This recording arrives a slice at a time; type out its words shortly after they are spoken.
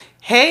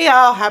Hey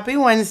y'all, happy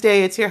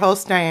Wednesday. It's your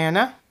host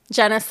Diana.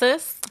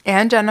 Genesis.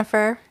 And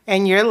Jennifer.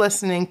 And you're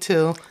listening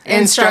to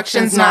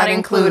Instructions Not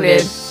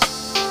Included.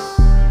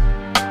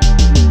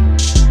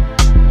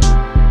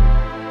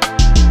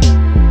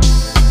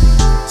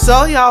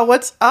 So y'all,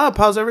 what's up?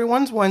 How's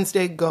everyone's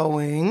Wednesday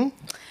going?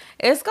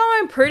 It's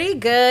going pretty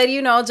good,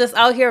 just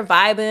out here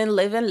vibing,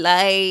 living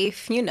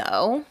life,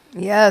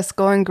 Yes,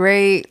 going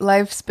great.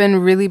 Life's been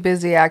really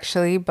busy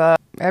actually,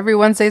 but every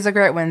Wednesday's a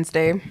great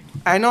Wednesday.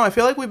 I know, I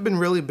feel like we've been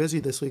really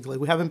busy this week. Like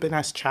we haven't been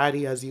as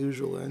chatty as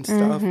usual and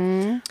stuff.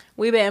 Mm-hmm.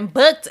 We've been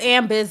booked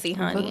and busy,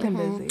 honey.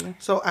 Busy.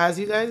 So as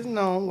you guys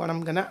know, what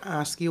I'm going to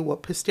ask you,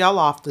 what pissed y'all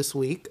off this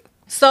week?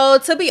 So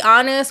to be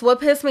honest, what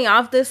pissed me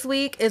off this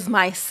week is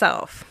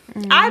myself.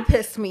 I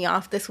pissed me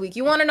off this week.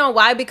 You want to know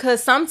why?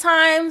 Because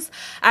sometimes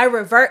I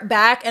revert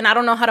back and I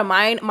don't know how to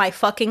mind my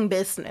fucking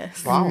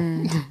business.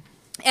 Wow.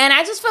 And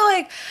I just feel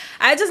like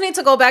I just need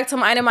to go back to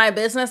minding my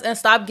business and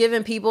stop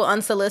giving people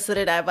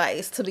unsolicited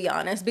advice, to be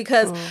honest.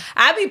 Because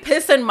I be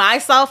pissing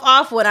myself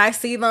off when I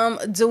see them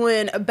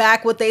doing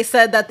back what they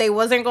said that they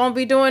wasn't going to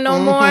be doing no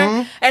more.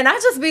 And I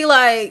just be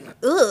like,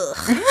 ugh.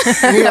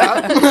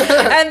 Yeah.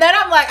 And then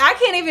I'm like, I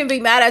can't even be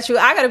mad at you.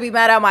 I got to be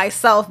mad at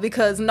myself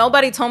because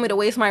nobody told me to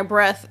waste my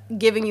breath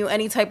giving you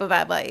any type of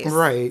advice.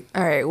 Right.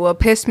 All right,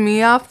 what pissed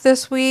me off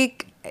this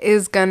week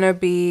is gonna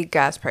be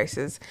gas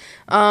prices.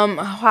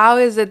 How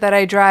is it that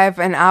I drive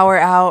an hour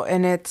out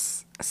and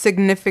it's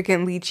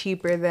significantly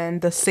cheaper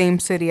than the same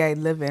city I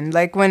live in?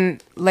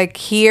 Like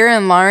here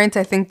in Lawrence,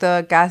 I think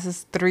the gas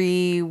is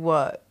 $3.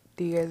 What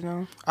do you guys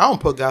know? I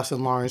don't put gas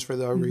in Lawrence for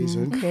that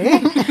reason.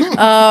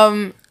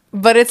 Okay.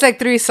 But it's like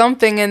 3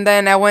 something, and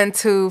then I went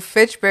to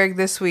Fitchburg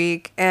this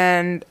week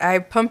and I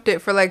pumped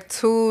it for like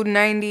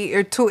 $2.90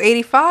 or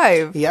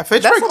 $2.85. Yeah,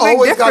 Fitchburg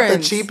always got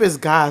the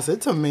cheapest gas.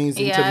 It's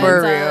amazing to me.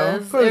 For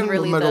does. Put it It in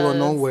really the middle does. of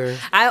nowhere.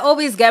 I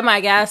always get my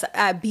gas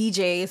at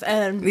BJ's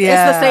and it's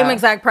Yeah. the same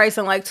exact price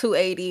in like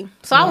 $2.80.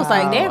 So I was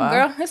like, damn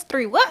girl, it's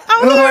 $3. What?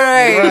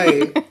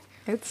 Right.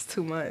 It's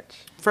too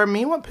much. For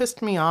me, what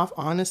pissed me off,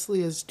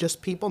 honestly, is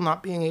just people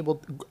not being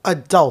able,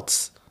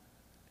 adults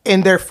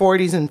in their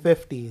 40s and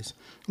 50s,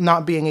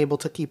 not being able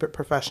to keep it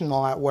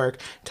professional at work,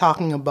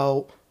 talking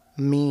about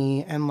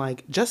me and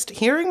like just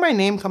hearing my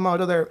name come out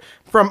of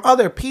from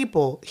other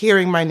people,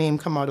 hearing my name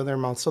come out of their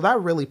mouth. So that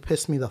really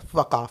pissed me the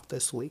fuck off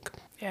this week.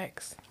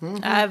 Yikes.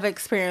 I've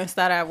experienced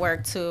that at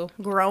work too.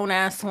 Grown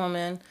ass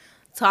woman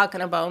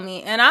talking about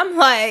me. And I'm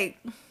like,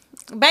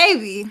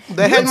 baby.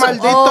 The head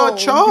maldito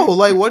cho.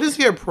 Like, what is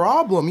your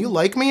problem? You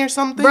like me or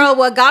something? Bro,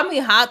 what got me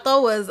hot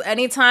though was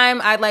anytime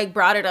I like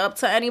brought it up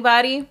to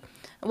anybody.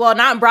 Well,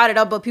 not brought it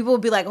up, but people would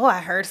be like, oh, I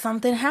heard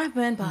something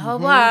happened, blah, blah,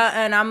 blah.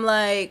 And I'm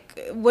like,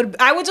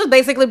 I would just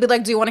basically be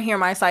like, do you want to hear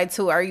my side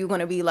too? Are you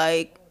going to be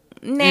like,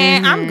 nah,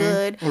 I'm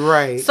good.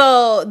 Right.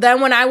 So then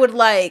when I would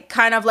like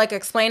kind of like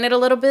explain it a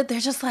little bit, they're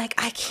just like,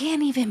 I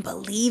can't even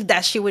believe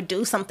that she would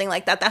do something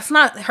like that. That's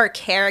not her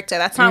character.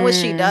 That's not what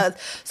she does.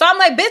 So I'm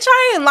like, bitch,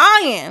 I ain't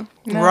lying.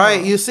 No.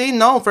 Right. You see,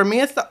 no, for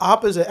me, it's the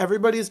opposite.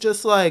 Everybody's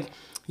just like,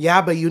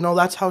 yeah, but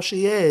that's how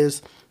she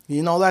is.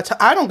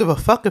 I don't give a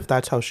fuck if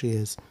that's how she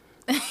is.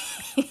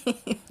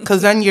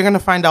 Because then you're going to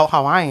find out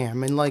how I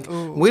am. And like,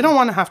 we don't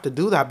want to have to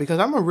do that because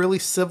I'm a really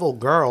civil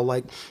girl.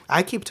 Like,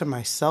 I keep to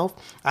myself.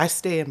 I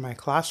stay in my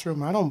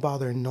classroom. I don't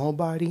bother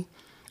nobody.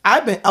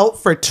 I've been out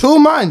for 2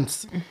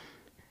 months.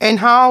 And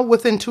how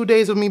within 2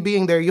 days of me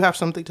being there, you have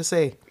something to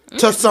say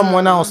to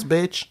someone else,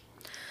 bitch?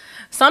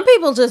 Some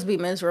people just be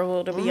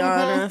miserable, to be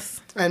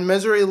honest. And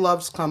misery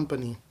loves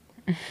company.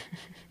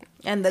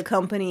 And the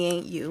company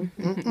ain't you.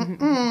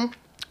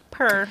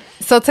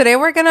 So today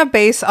we're going to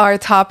base our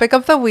topic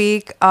of the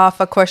week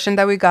off a question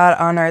that we got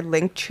on our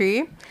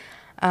Linktree.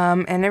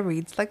 And it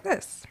reads like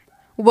this.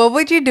 What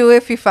would you do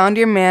if you found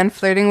your man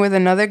flirting with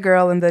another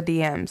girl in the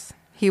DMs?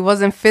 He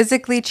wasn't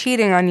physically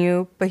cheating on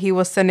you, but he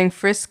was sending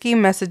frisky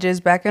messages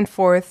back and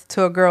forth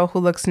to a girl who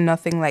looks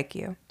nothing like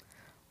you.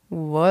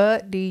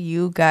 What do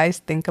you guys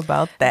think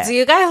about that? Do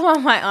you guys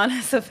want my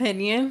honest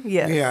opinion?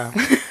 Yes. Yeah.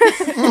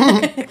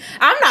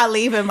 I'm not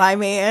leaving my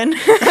man. Not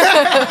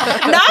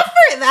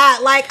for that.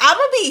 Like, I'm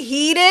going to be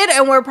heated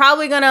and we're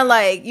probably going to,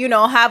 like,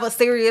 have a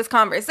serious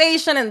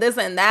conversation and this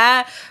and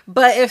that.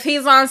 But if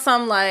he's on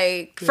some,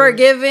 like,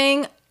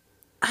 forgiving,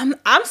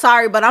 I'm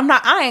sorry, but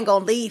I ain't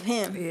going to leave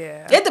him.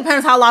 Yeah. It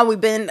depends how long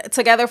we've been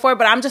together for.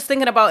 But I'm just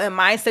thinking about in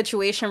my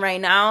situation right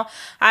now.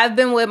 I've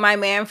been with my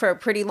man for a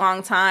pretty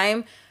long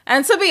time.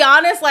 And to be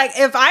honest, like,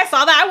 if I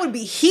saw that, I would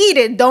be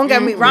heated. Don't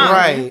get me wrong.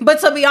 Right. But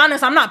to be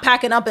honest, I'm not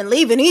packing up and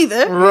leaving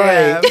either.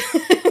 Right.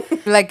 Yeah.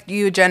 Like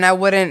you, Jen, I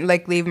wouldn't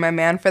like leave my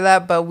man for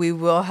that, but we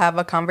will have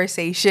a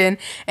conversation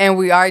and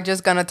we are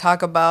just going to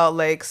talk about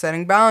like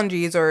setting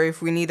boundaries, or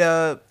if we need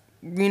to,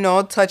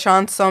 touch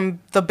on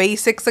the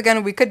basics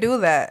again, we could do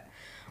that.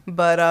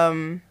 But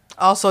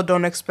also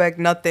don't expect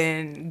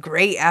nothing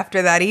great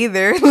after that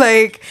either.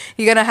 Like,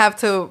 you're gonna have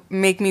to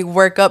make me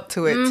work up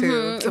to it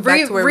too. To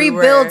back to where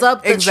rebuild we were.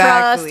 up the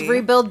trust,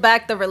 rebuild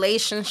back the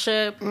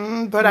relationship.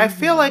 But I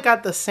feel like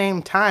at the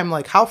same time,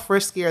 like, how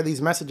frisky are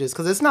these messages?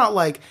 Because it's not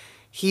like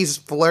he's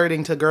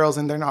flirting to girls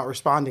and they're not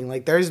responding.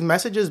 Like, there's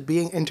messages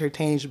being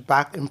interchanged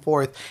back and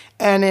forth.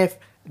 And if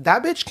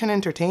that bitch can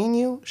entertain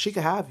you, she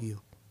could have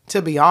you,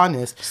 to be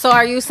honest. So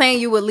are you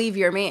saying you would leave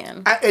your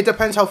man? It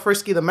depends how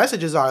frisky the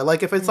messages are.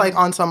 Like, if it's like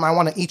on some I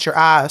want to eat your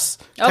ass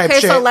type Okay,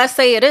 shit, so let's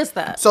say it is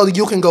that. so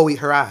you can go eat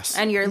her ass.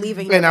 And you're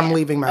leaving your And I'm man.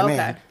 leaving my Okay.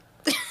 man.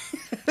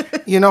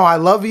 You know, I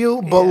love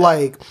you, but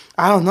like,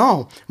 I don't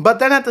know. But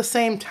then at the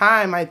same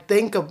time, I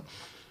think of,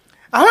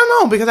 I don't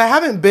know, because I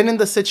haven't been in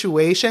the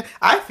situation.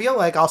 I feel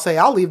like I'll say,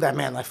 I'll leave that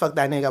man, like, fuck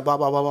that nigga, blah,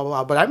 blah, blah, blah,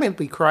 blah. But I may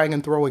be crying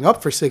and throwing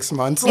up for 6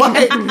 months.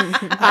 Like,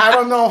 I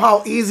don't know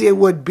how easy it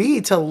would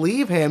be to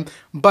leave him.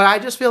 But I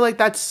just feel like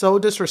that's so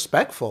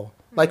disrespectful.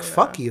 Like,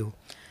 fuck you.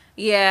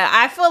 Yeah,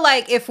 I feel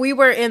like if we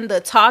were in the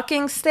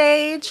talking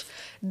stage,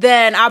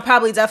 then I'll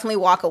probably definitely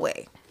walk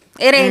away.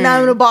 It ain't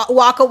nothing to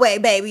walk away,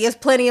 baby. It's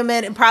plenty of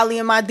men probably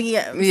in my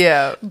DMs.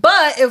 Yeah.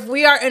 But if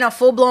we are in a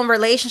full-blown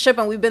relationship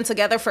and we've been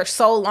together for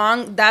so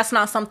long, that's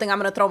not something I'm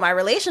going to throw my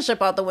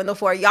relationship out the window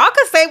for. Y'all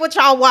can say what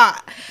y'all want.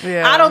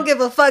 Yeah. I don't give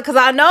a fuck because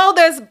I know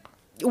there's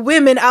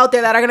women out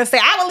there that are going to say,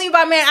 I will leave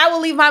my man. I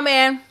will leave my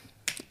man.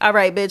 All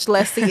right, bitch,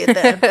 let's see it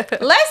then.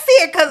 Let's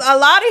see it because a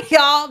lot of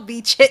y'all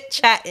be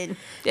chit-chatting.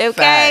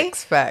 Okay?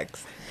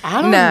 Facts. I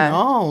don't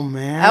know,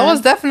 man. I was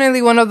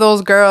definitely one of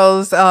those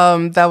girls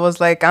that was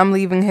like, I'm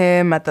leaving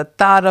him at the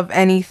thought of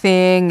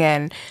anything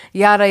and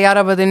yada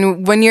yada. But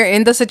then when you're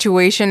in the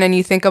situation and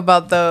you think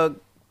about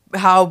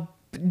how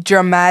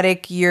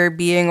dramatic you're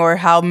being or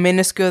how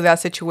minuscule that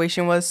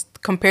situation was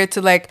compared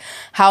to like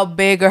how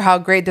big or how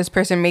great this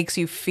person makes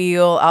you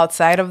feel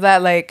outside of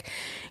that, like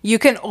you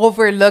can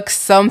overlook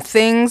some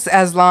things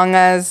as long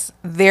as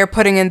they're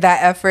putting in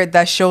that effort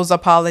that shows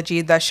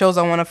apology, that shows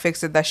I want to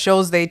fix it, that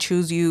shows they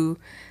choose you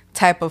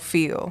type of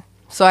feel.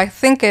 So I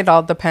think it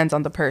all depends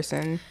on the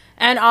person.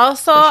 And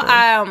also,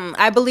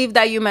 I believe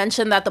that you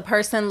mentioned that the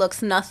person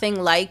looks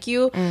nothing like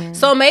you.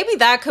 So maybe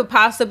that could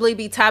possibly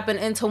be tapping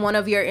into one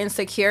of your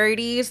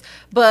insecurities.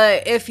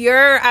 But if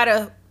you're at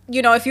a,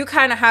 if you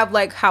kind of have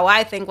like how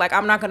I think, like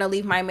I'm not going to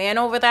leave my man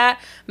over that,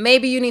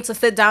 maybe you need to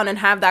sit down and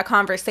have that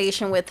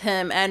conversation with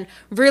him and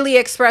really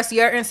express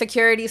your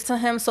insecurities to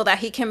him so that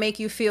he can make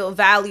you feel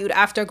valued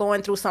after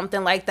going through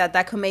something like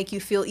that could make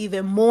you feel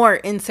even more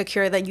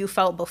insecure than you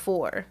felt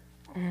before.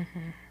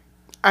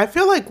 I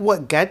feel like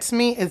what gets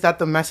me is that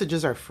the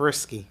messages are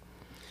frisky.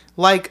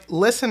 Like,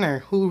 listener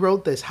who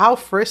wrote this, how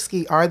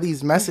frisky are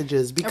these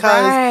messages?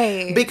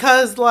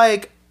 Because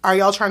like, are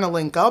y'all trying to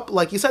link up?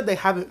 Like you said, they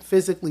haven't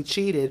physically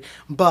cheated.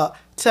 But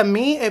to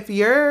me, if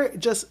you're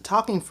just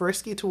talking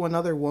frisky to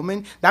another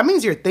woman, that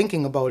means you're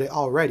thinking about it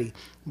already.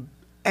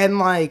 And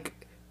like,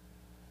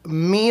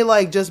 me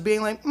like just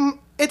being like,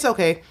 it's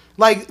okay.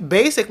 Like,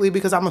 basically,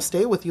 because I'm going to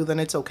stay with you, then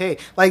it's okay.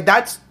 Like,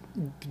 that's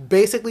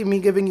basically me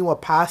giving you a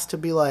pass to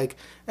be like,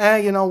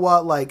 you know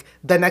what? Like,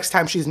 the next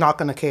time she's not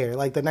going to care.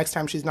 Like, the next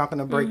time she's not going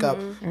to break up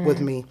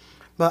with me.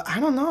 But I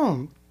don't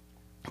know.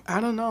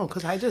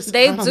 Because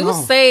They do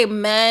say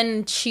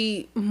men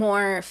cheat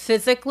more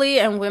physically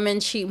and women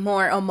cheat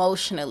more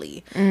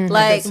emotionally.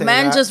 Like,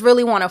 men just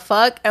really want to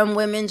fuck and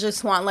women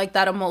just want, like,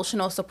 that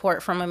emotional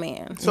support from a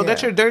man. So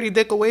get your dirty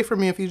dick away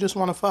from me if you just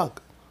want to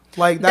fuck.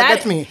 Like, that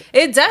gets me.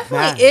 It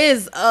definitely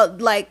is,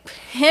 like,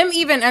 him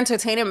even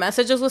entertaining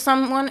messages with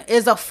someone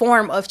is a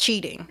form of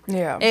cheating.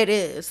 Yeah. It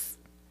is.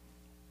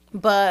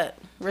 But,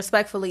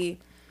 respectfully,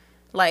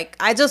 like,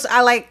 I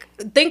like,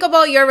 think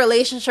about your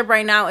relationship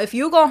right now. If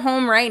you go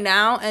home right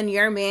now and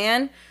your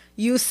man,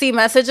 you see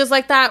messages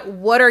like that,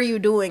 what are you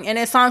doing? And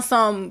it's on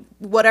some,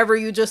 whatever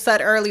you just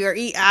said earlier,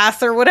 eat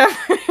ass or whatever.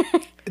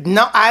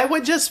 No, I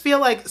would just feel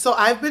like, so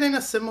I've been in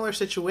a similar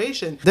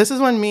situation. This is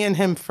when me and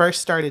him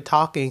first started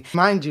talking.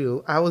 Mind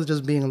you, I was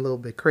just being a little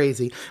bit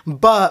crazy,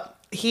 but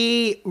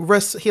he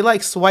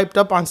like swiped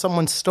up on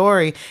someone's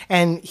story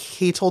and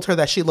he told her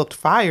that she looked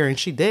fire, and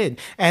she did.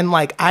 And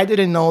like, I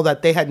didn't know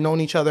that they had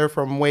known each other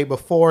from way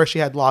before. She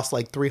had lost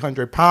like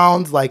 300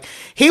 pounds. Like,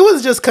 he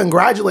was just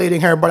congratulating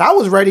her, but I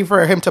was ready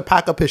for him to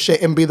pack up his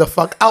shit and be the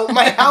fuck out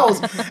my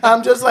house.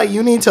 I'm just like,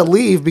 you need to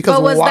leave because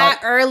But was that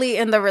early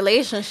in the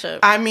relationship?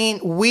 I mean,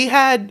 we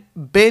had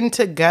been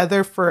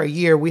together for a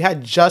year. We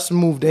had just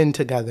moved in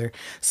together.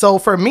 So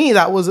for me,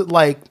 that was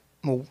like,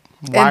 well,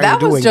 why and that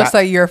are you was doing just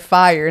that? a you're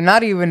fire,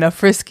 not even a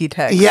frisky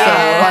text. Yeah,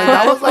 like,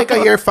 that was like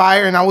a you're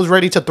fire, and I was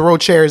ready to throw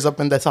chairs up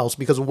in this house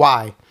because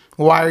why?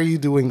 Why are you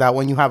doing that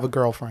when you have a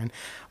girlfriend?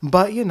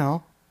 But,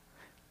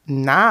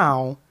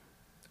 now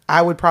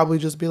I would probably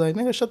just be like,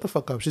 nigga, shut the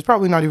fuck up. She's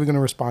probably not even going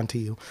to respond to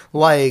you.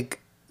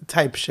 Like,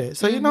 type shit.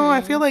 So,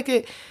 I feel like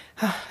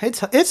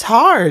it's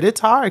hard.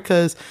 It's hard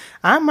because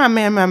I'm my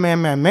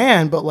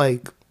man. But,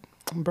 like,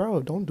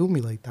 bro, don't do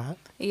me like that.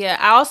 Yeah,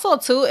 I also,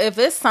 too, if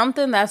it's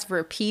something that's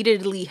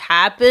repeatedly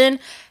happened,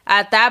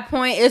 at that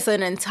point, it's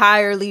an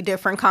entirely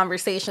different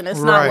conversation. It's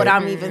not what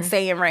I'm even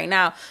saying right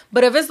now.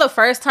 But if it's the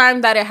first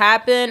time that it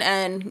happened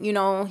and,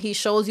 he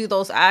shows you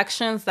those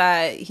actions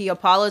that he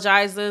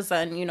apologizes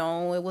and,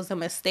 it was a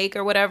mistake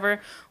or whatever,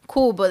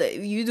 cool. But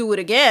you do it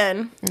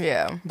again.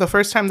 Yeah. The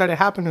first time that it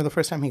happened or the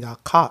first time he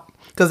got caught?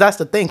 Because that's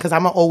the thing. Because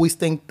I'm going to always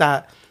think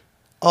that,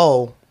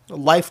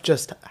 life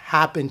just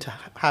happened to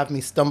have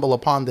me stumble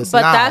upon this.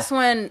 But now. that's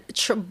when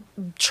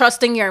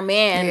trusting your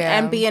man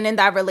and being in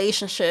that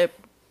relationship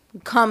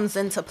comes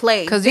into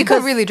play. Because you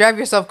could really drive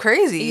yourself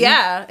crazy.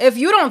 Yeah. If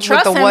you don't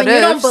trust him and you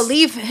don't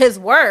believe his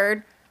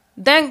word,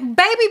 then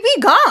baby,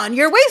 be gone.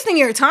 You're wasting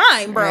your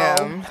time,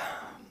 bro.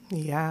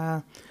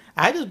 Yeah.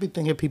 I just be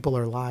thinking people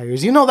are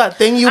liars. You know that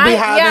thing you be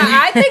having?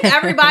 Yeah, I think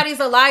everybody's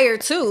a liar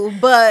too.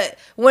 But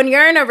when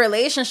you're in a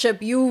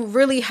relationship, you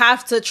really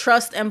have to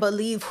trust and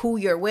believe who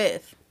you're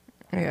with.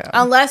 Yeah.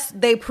 Unless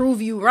they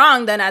prove you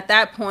wrong, then at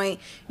that point,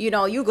 you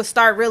know, you could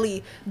start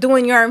really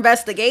doing your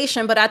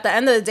investigation. But at the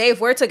end of the day, if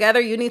we're together,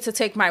 you need to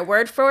take my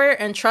word for it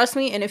and trust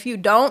me. And if you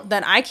don't,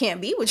 then I can't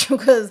be with you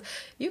because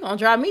you're going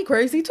to drive me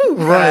crazy too.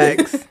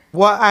 Right.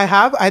 What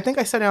I think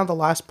I said it on the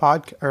last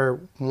or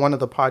one of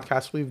the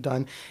podcasts we've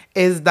done,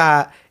 is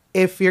that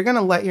if you're going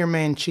to let your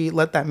man cheat,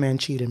 let that man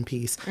cheat in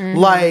peace. Mm-hmm.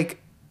 Like,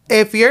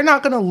 if you're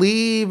not going to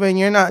leave and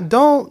you're not,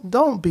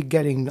 don't be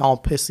getting all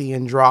pissy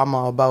and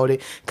drama about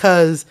it.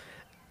 Because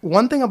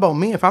one thing about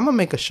me, if I'm going to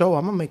make a show,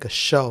 I'm going to make a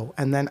show.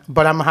 But I'm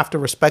going to have to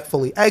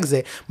respectfully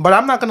exit. But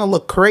I'm not going to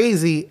look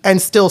crazy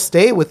and still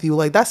stay with you.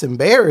 Like, that's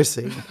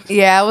embarrassing.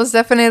 Yeah, I was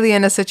definitely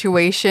in a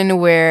situation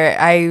where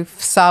I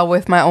saw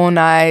with my own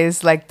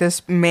eyes, like,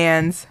 this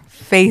man's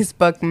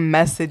Facebook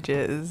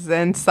messages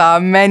and saw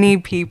many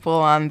people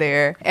on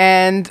there.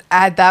 And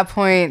at that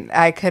point,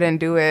 I couldn't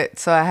do it.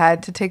 So I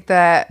had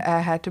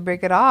to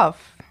break it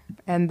off.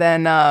 And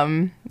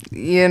then,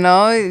 you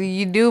know,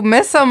 you do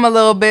miss them a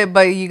little bit,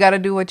 but you got to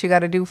do what you got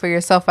to do for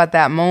yourself at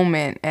that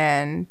moment.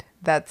 And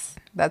that's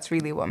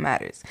really what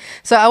matters.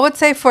 So I would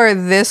say for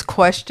this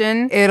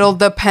question, it'll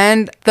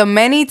depend the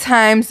many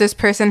times this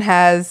person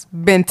has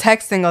been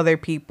texting other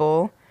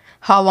people,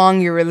 how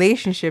long your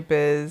relationship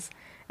is,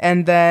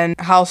 and then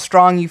how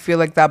strong you feel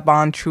like that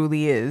bond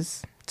truly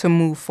is to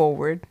move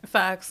forward.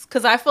 Facts.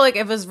 Because I feel like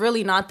if it's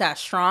really not that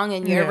strong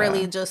and you're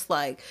really just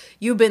like,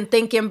 you've been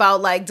thinking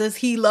about like, does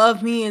he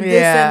love me and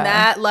this and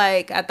that?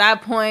 Like at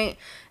that point,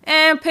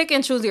 and pick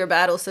and choose your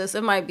battle, sis.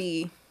 It might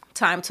be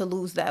time to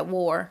lose that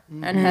war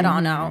and head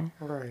on out.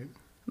 Right.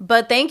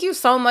 But thank you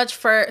so much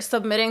for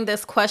submitting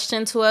this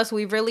question to us.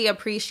 We really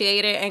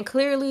appreciate it. And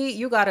clearly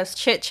you got us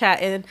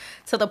chit-chatting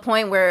to the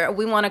point where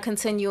we want to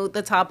continue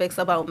the topics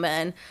about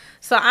men.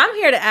 So I'm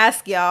here to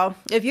ask y'all,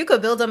 if you could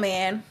build a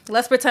man,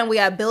 let's pretend we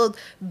have build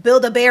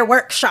a bear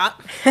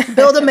workshop,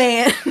 build a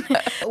man.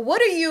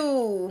 What are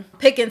you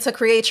picking to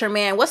create your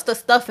man? What's the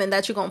stuffing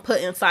that you're going to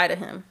put inside of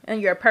him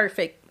and your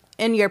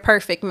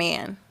perfect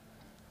man?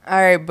 All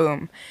right,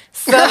 boom.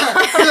 So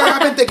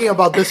I've been thinking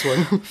about this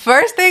one.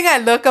 First thing I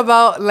look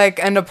about, like,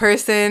 in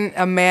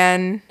a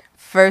man,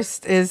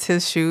 first is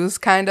his shoes,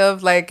 kind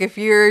of. Like, if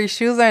your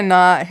shoes are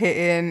not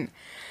hitting,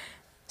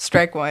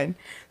 strike one.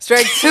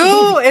 Strike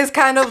two is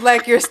kind of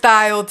like your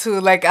style, too.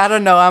 Like, I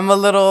don't know, I'm a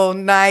little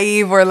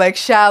naive or, like,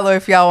 shallow,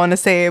 if y'all want to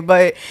say it.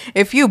 But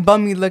if you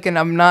bummy looking,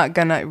 I'm not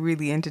gonna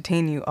really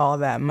entertain you all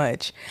that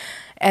much.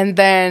 And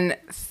then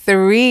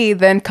 3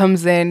 then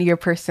comes in your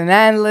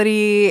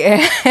personality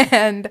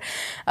and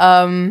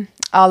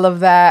all of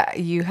that.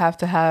 You have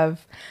to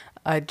have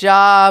a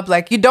job.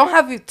 Like, you don't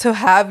have to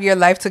have your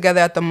life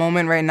together at the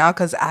moment right now,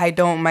 because I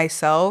don't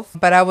myself.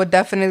 But I would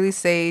definitely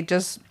say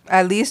just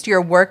at least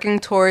you're working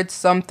towards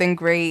something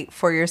great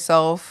for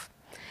yourself.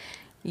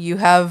 You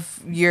have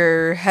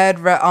your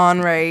head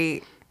on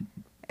right.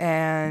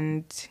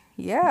 And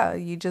yeah,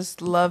 you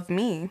just love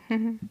me.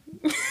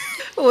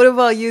 What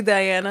about you,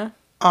 Diana?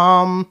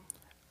 I'll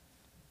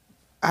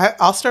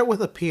start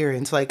with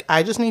appearance. Like,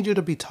 I just need you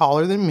to be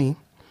taller than me.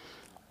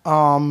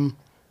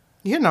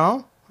 You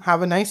know,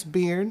 have a nice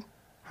beard,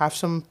 have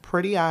some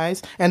pretty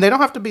eyes, and they don't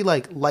have to be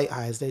like light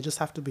eyes. They just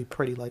have to be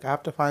pretty. Like, I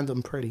have to find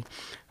them pretty.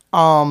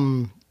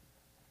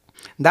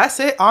 That's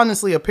it,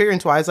 honestly,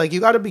 appearance wise. Like, you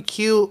got to be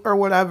cute or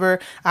whatever.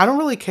 I don't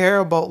really care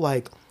about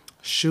like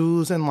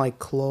shoes and like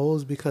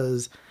clothes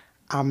because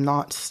I'm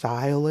not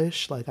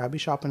stylish. Like, I be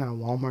shopping at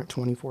Walmart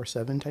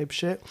 24/7 type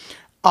shit.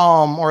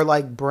 Or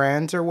like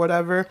brands or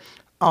whatever.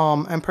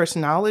 And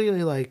personality,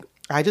 like,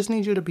 I just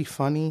need you to be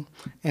funny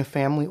and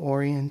family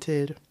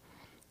oriented.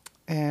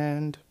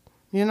 And,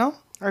 you know,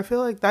 I feel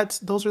like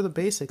those are the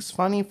basics.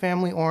 Funny,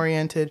 family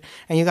oriented,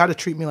 and you got to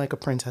treat me like a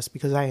princess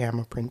because I am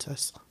a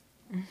princess.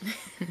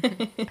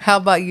 How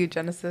about you,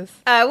 Genesis?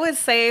 I would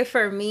say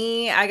for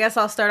me, I guess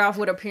I'll start off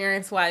with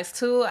appearance wise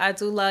too. I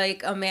do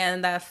like a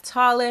man that's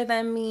taller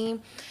than me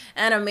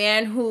and a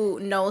man who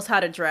knows how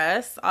to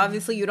dress.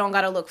 Obviously, you don't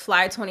got to look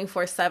fly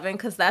 24/7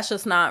 because that's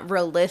just not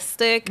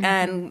realistic. Mm-hmm.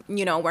 And,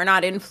 you know, we're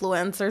not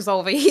influencers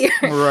over here.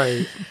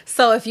 Right.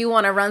 So if you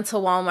want to run to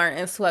Walmart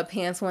in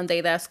sweatpants one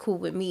day, that's cool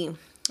with me.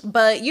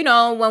 But, you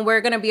know, when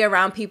we're going to be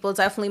around people,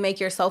 definitely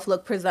make yourself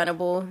look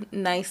presentable,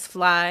 nice,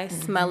 fly,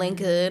 smelling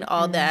good,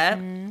 all that.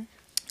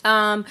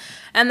 And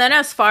then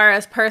as far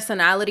as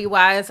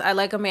personality-wise, I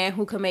like a man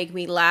who can make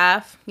me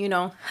laugh, you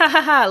know,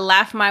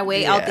 laugh my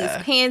way out these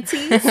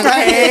panties.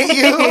 I hate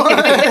you.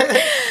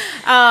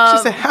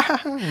 She said,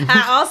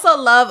 I also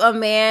love a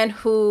man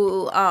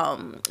who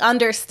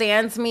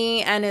understands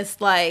me and is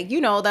like,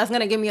 that's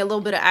going to give me a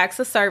little bit of acts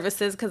of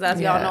services because as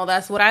y'all know,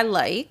 that's what I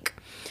like.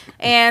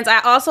 And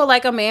I also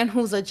like a man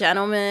who's a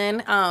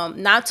gentleman.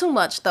 Not too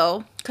much,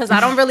 though, because I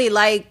don't really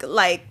like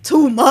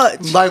too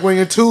much. Like when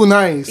you're too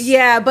nice.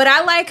 Yeah, but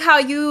I like how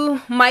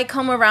you might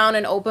come around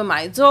and open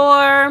my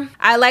door.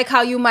 I like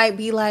how you might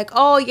be like,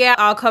 oh, yeah,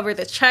 I'll cover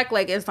the check.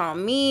 Like, it's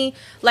on me.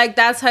 Like,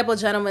 that type of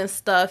gentleman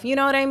stuff. You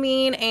know what I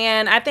mean?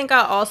 And I think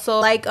I also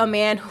like a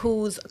man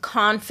who's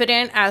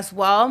confident as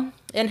well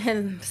in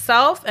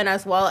himself and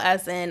as well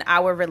as in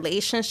our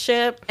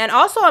relationship. And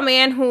also a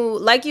man who,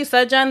 like you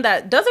said, Jen,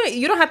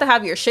 you don't have to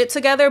have your shit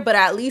together, but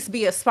at least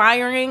be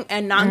aspiring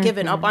and not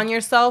giving up on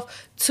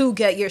yourself to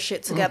get your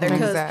shit together.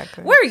 Because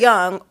we're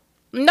young.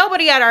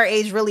 Nobody at our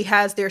age really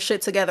has their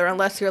shit together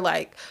unless you're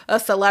like a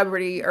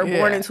celebrity or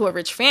born into a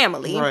rich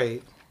family.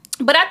 Right.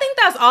 But I think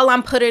that's all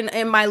I'm putting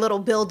in my little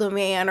build a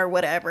man or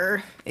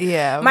whatever.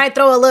 Yeah. Might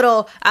throw a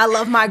little I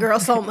love my girl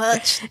so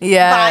much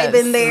yes. vibe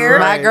in there.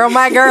 Right.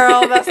 My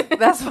girl.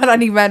 That's what I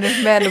need man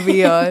to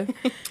be on.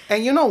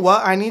 And you know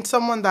what? I need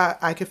someone that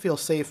I could feel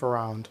safe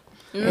around.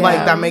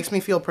 Like, that makes me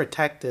feel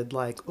protected.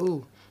 Like,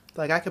 ooh.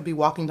 Like, I could be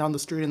walking down the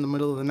street in the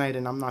middle of the night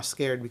and I'm not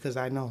scared because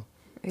I know.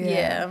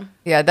 Yeah.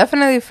 Yeah,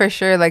 definitely for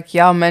sure. Like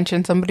y'all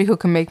mentioned, somebody who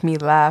can make me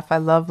laugh. I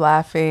love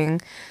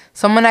laughing.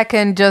 Someone I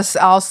can just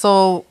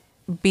also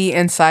be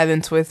in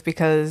silence with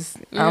because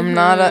I'm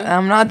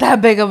not that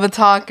big of a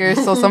talker.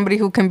 So somebody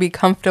who can be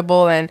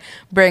comfortable and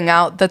bring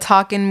out the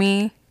talk in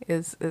me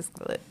is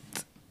good.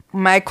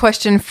 My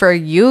question for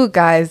you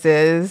guys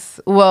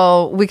is,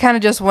 well, we kind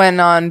of just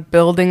went on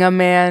building a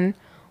man.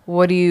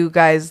 What do you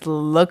guys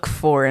look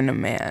for in a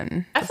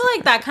man? I feel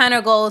like that kind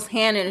of goes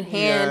hand in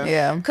hand.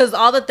 Yeah. Because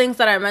all the things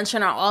that I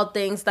mentioned are all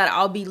things that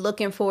I'll be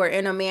looking for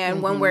in a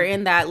man when we're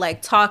in that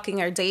like talking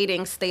or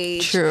dating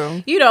stage.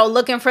 True.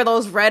 Looking for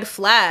those red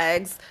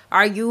flags.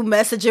 Are you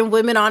messaging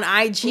women on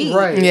IG?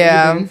 Right.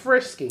 Yeah. Being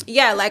frisky.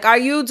 Yeah, like, are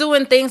you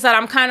doing things that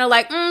I'm kind of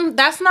like,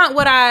 that's not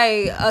what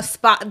I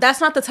aspire. That's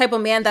not the type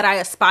of man that I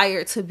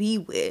aspire to be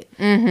with.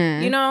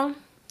 You know?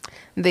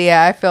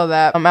 Yeah, I feel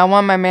that. I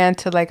want my man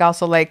to like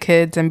also like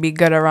kids and be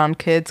good around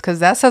kids because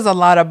that says a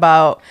lot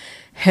about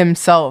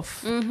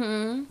himself.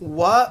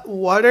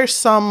 What are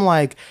some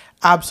like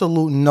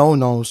absolute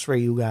no-nos for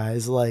you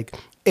guys? Like,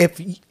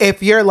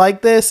 if you're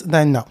like this,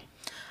 then no.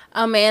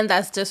 A man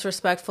that's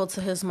disrespectful to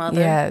his mother.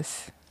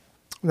 Yes.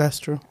 That's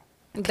true.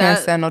 Can't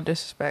stand no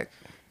disrespect.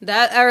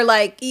 That are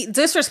like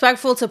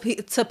disrespectful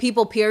to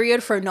people,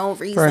 period, for no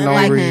reason. For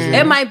no reason.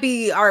 It might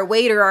be our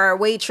waiter or our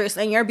waitress,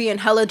 and you're being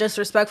hella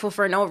disrespectful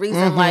for no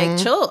reason. Like,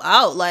 chill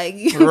out. Like,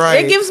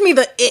 Right. It gives me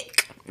the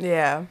ick.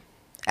 Yeah.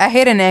 I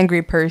hate an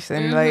angry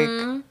person, like,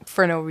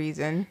 for no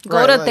reason.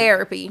 Go to like,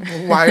 therapy.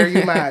 Why are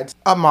you mad?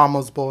 A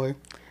mama's boy.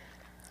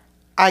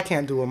 I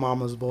can't do a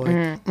mama's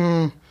boy.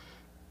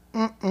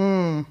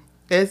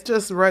 It's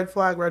just red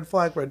flag, red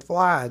flag, red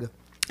flag.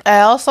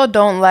 I also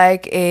don't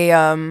like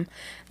a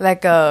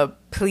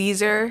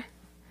pleaser.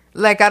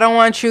 Like, I don't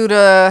want you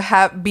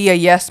to be a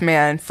yes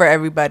man for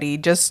everybody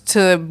just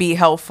to be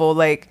helpful.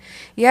 Like,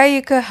 yeah,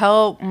 you could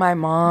help my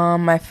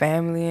mom, my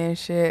family and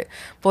shit.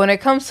 But when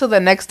it comes to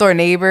the next door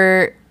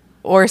neighbor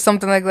or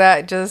something like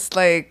that, just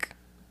like,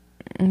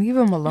 leave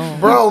him alone.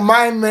 Bro,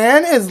 my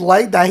man is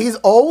like that. He's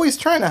always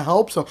trying to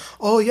help some.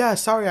 Oh, yeah,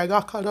 sorry, I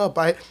got caught up.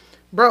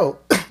 Bro,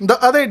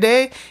 the other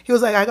day, he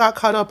was like, I got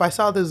caught up. I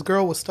saw this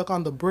girl was stuck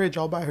on the bridge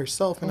all by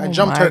herself, and I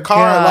jumped her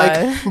car.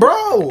 God. Like,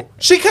 bro,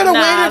 she could have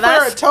waited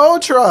for a tow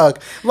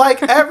truck.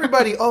 Like,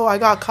 everybody, oh, I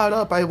got caught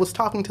up. I was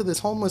talking to this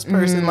homeless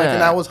person, like,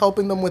 and I was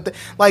helping them with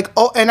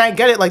and I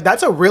get it. Like,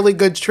 that's a really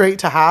good trait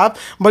to have,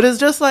 but it's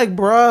just like,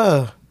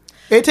 bruh,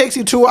 it takes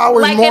you 2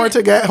 hours more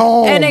to get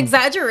home. An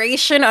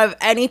exaggeration of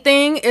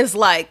anything is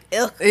like,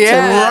 ugh.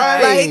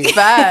 Yeah, right. like,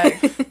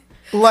 fact.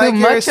 Like, Too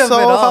you're much of so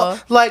it all.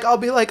 like, I'll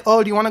be like,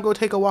 oh, do you want to go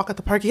take a walk at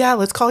the park? Yeah,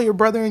 let's call your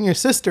brother and your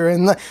sister.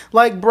 And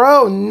like,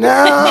 bro,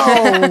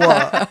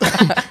 no.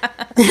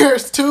 You're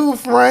too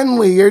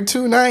friendly. You're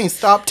too nice.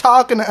 Stop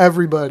talking to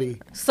everybody.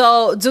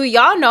 So, do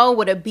y'all know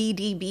what a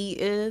BDB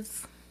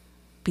is?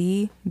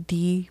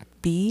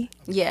 BDB?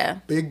 Yeah.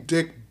 Big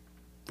Dick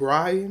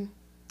Brian?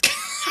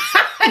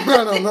 I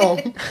don't know.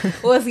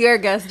 What's your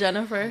guess,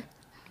 Jennifer?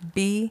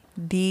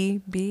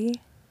 BDB?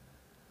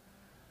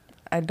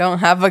 I don't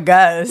have a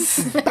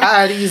guess.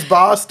 Patty's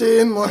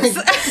Boston. Like,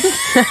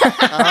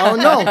 I don't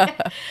know.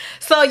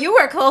 So you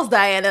were close,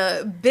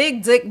 Diana.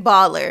 Big dick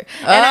baller.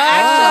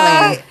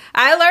 And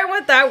I learned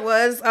what that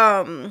was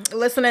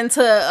listening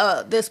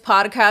to this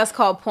podcast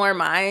called Poor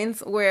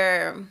Minds,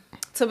 where,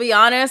 to be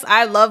honest,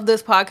 I love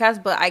this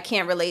podcast, but I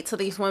can't relate to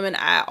these women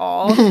at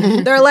all.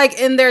 They're like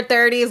in their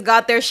 30s,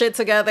 got their shit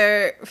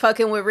together,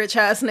 fucking with rich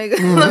ass niggas.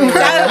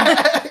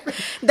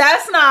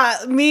 That's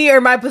not me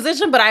or my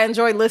position, but I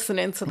enjoy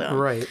listening to them.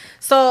 Right.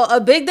 So a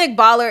big dick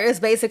baller is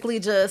basically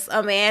just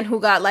a man who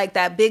got like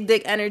that big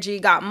dick energy,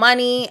 got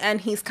money, and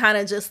he's kind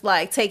of just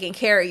like taking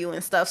care of you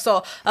and stuff.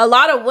 So a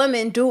lot of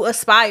women do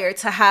aspire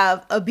to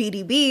have a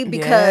BDB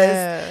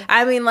because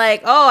I mean,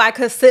 like, oh, I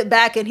could sit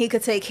back and he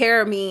could take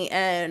care of me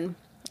and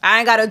I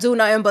ain't got to do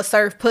nothing but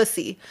serve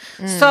pussy.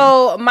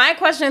 So my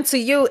question to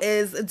you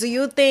is, do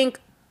you think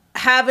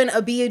having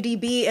a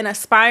BDB and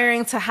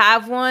aspiring to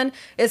have one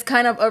is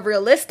kind of a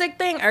realistic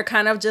thing, or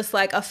kind of just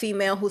like a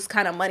female who's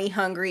kind of money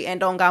hungry and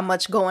don't got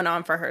much going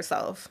on for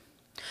herself?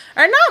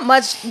 Or not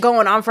much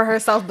going on for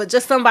herself, but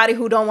just somebody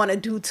who don't want to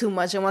do too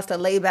much and wants to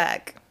lay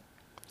back?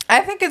 I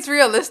think it's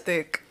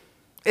realistic.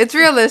 It's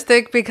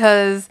realistic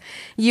because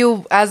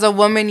you, as a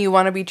woman, you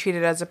want to be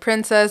treated as a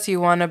princess. You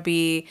want to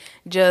be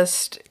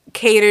just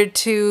catered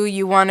to.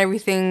 You want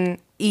everything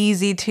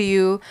easy to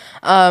you.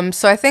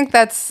 So I think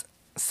that's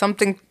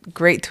something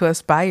great to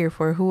aspire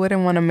for. Who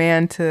wouldn't want a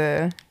man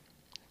to...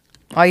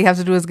 All you have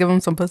to do is give him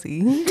some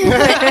pussy.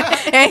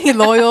 And he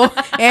loyal.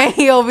 And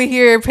he over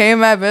here paying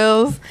my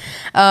bills.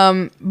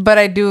 But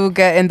I do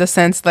get in the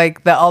sense,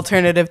 like, the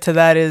alternative to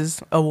that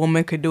is a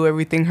woman could do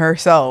everything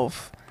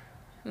herself.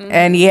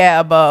 And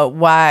yeah, but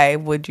why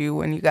would you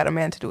when you got a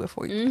man to do it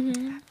for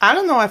you? I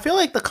don't know. I feel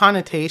like the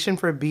connotation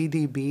for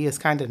BDB is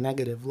kind of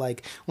negative.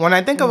 Like, when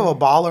I think of a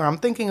baller, I'm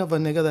thinking of a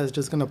nigga that's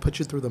just going to put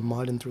you through the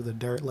mud and through the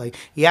dirt. Like,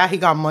 yeah, he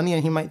got money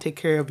and he might take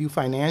care of you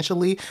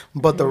financially,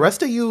 but the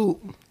rest of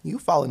you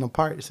falling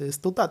apart. Sis.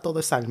 Tú estás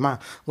todo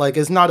salma. Like,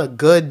 it's not a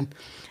good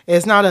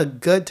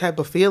type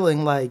of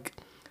feeling. Like,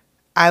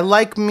 I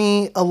like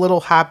me a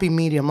little happy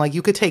medium. Like,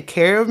 you could take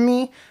care of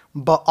me,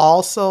 but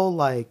also,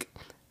 like,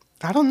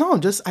 I don't know.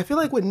 Just, I feel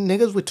like with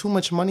niggas with too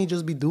much money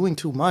just be doing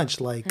too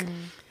much. Like,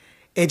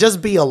 it just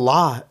be a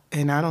lot.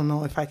 And I don't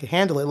know if I can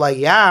handle it. Like,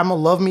 yeah, I'm going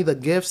to love me the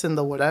gifts and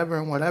the whatever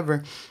and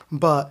whatever.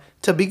 But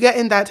to be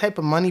getting that type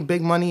of money,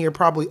 big money, you're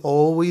probably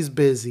always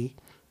busy.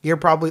 You're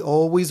probably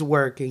always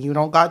working. You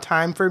don't got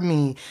time for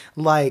me.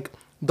 Like,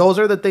 those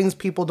are the things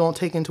people don't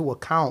take into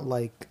account.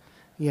 Like,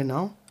 you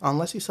know,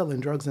 unless you're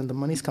selling drugs and the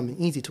money's coming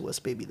easy to us,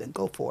 baby, then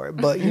go for it.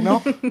 But, you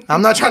know,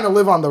 I'm not trying to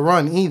live on the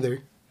run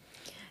either.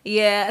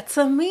 Yeah,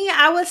 to me,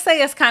 I would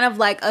say it's kind of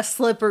like a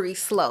slippery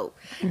slope.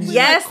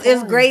 Yes,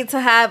 it's great to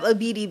have a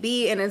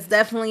BDB and it's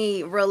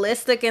definitely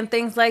realistic and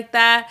things like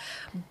that.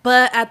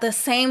 But at the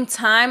same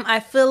time, I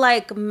feel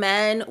like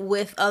men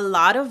with a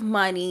lot of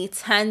money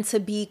tend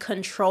to be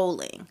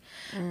controlling.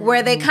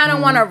 Where they kind of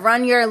want to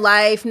run your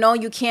life. No,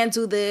 you can't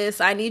do this.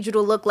 I need you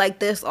to look like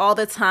this all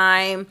the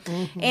time.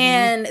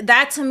 And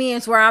that to me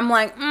is where I'm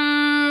like,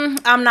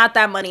 I'm not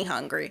that money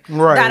hungry.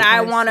 Right. That I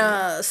want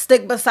to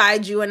stick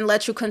beside you and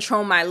let you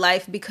control my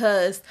life,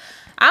 because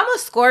I'm a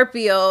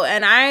Scorpio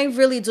and I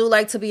really do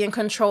like to be in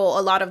control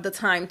a lot of the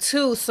time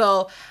too.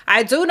 So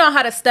I do know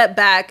how to step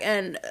back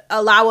and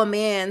allow a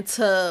man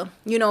to,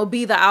 you know,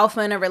 be the alpha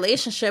in a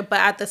relationship.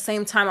 But at the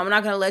same time, I'm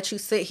not going to let you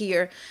sit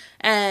here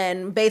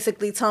and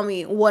basically tell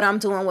me what I'm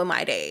doing with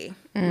my day.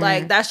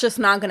 Like, that's just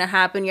not going to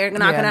happen. You're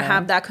not going to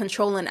have that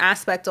controlling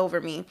aspect over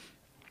me.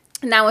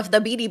 Now, if the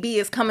BDB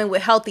is coming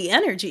with healthy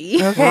energy,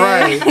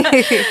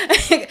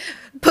 Right.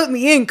 put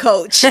me in,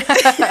 coach.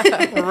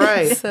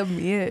 Right. Sub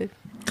me in.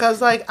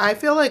 Because, like, I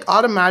feel like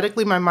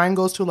automatically my mind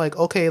goes to, like,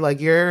 okay,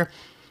 like, you're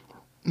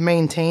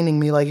maintaining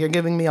me, like, you're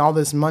giving me all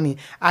this money.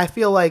 I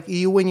feel like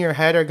you in your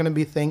head are going to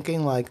be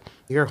thinking, like,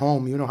 you're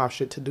home, you don't have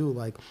shit to do.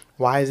 Like,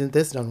 why isn't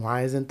this done?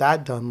 Why isn't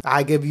that done?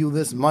 I give you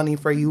this money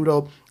for you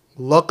to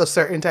look a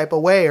certain type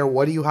of way, or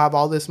what do you have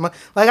all this money?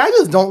 Like, I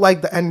just don't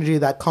like the energy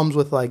that comes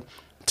with, like,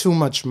 too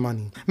much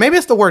money. Maybe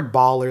it's the word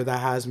baller that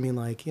has me,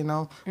 like, you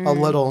know, a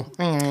little.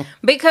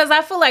 Because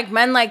I feel like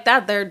men like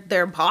that,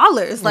 they're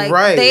ballers. Like,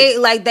 Right.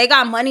 they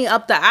got money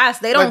up the ass.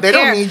 They don't Like, they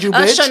care. don't need you, A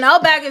bitch. Chanel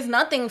bag is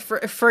nothing for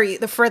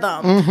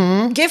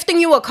them. Gifting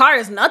you a car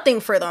is nothing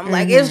for them.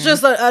 Like, it's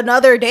just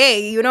another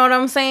day. You know what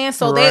I'm saying?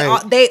 So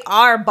Right. they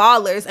are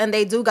ballers, and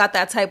they do got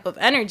that type of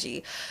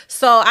energy.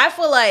 So I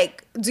feel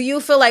like, do you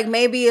feel like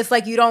maybe it's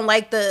like you don't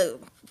like the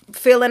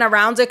feeling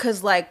around it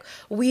because, like,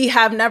 we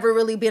have never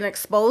really been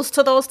exposed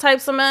to those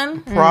types of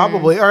men?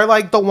 Probably. Or,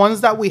 like, the ones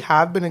that we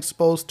have been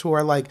exposed to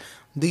are, like,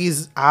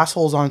 these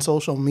assholes on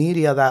social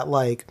media that,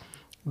 like,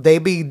 they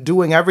be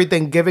doing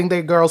everything, giving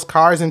their girls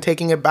cars and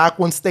taking it back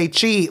once they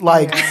cheat.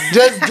 Like,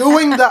 just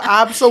doing the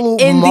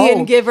absolute Indian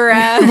most. giver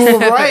ass.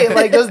 Right.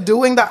 Like, just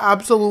doing the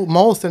absolute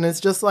most. And it's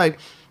just, like,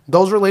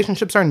 those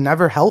relationships are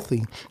never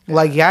healthy.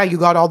 Like, yeah, you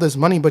got all this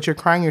money, but you're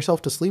crying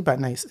yourself to sleep at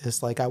night.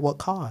 It's like, at what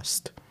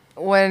cost?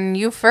 When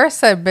you first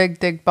said big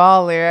dick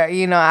baller,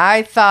 you know,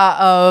 I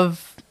thought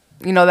of,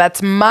 you know,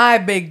 that's my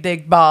big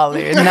dick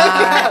baller,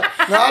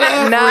 not Not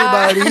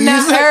everybody.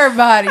 not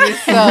everybody.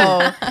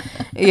 So,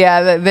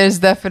 yeah, there's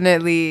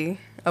definitely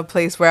a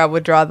place where I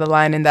would draw the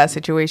line in that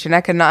situation.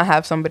 I could not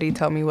have somebody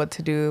tell me what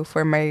to do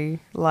for my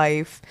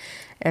life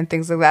and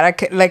things like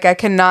that. I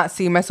cannot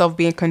see myself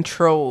being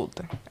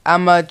controlled.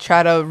 I'm gonna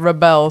try to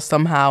rebel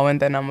somehow, and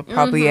then I'm gonna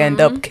probably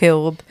end up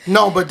killed.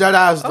 No, but dead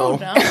ass though.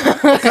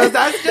 Because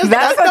that's a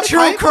the true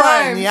pipeline.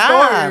 crime Yeah.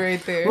 story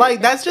right there.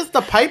 Like, that's just the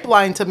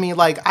pipeline to me.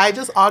 Like, I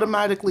just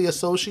automatically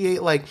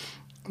associate, like,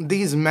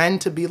 these men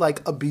to be,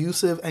 like,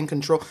 abusive and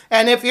control.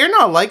 And if you're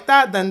not like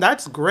that, then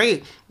that's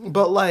great.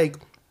 But, like,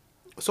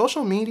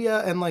 social media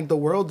and, like, the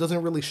world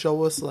doesn't really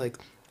show us, like,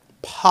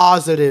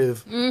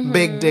 positive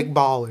big dick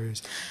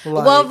ballers.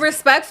 Like, Well,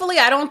 respectfully,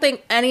 I don't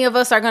think any of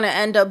us are going to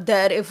end up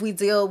dead if we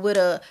deal with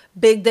a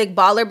big dick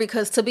baller,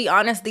 because to be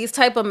honest, these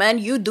type of men,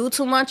 you do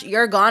too much,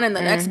 you're gone and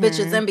the next bitch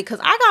is in, because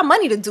I got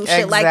money to do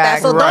shit like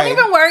that. So Right. don't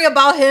even worry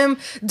about him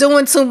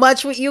doing too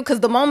much with you, because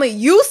the moment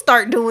you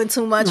start doing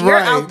too much, you're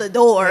Right. out the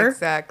door.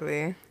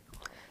 Exactly.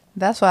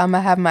 That's why I'm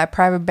gonna have my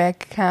private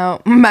bank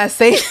account, my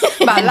safe,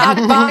 my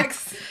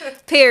lockbox.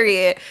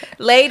 Period.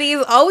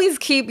 Ladies, always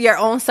keep your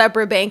own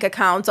separate bank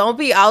account. Don't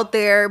be out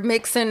there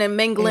mixing and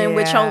mingling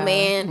with your Yeah.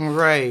 man.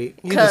 right.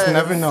 You just 'Cause-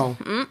 never know.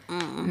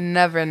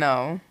 Never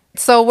know.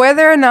 So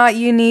whether or not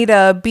you need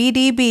a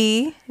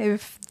BDB,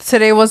 if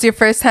today was your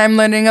first time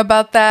learning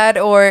about that,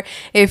 or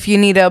if you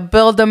need a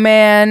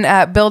Build-A-Man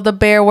at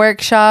Build-A-Bear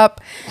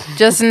Workshop,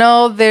 just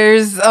know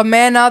there's a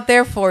man out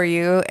there for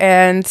you.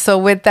 And so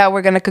with that,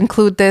 we're going to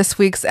conclude this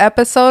week's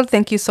episode.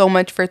 Thank you so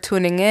much for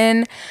tuning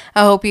in.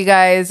 I hope you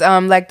guys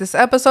like this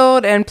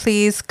episode, and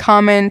please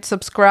comment,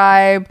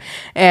 subscribe,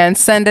 and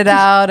send it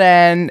out,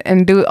 and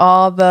do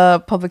all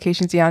the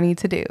publications y'all need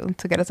to do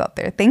to get us out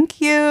there. Thank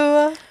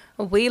you.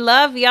 We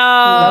love y'all.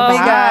 Love you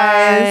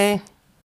guys. Bye.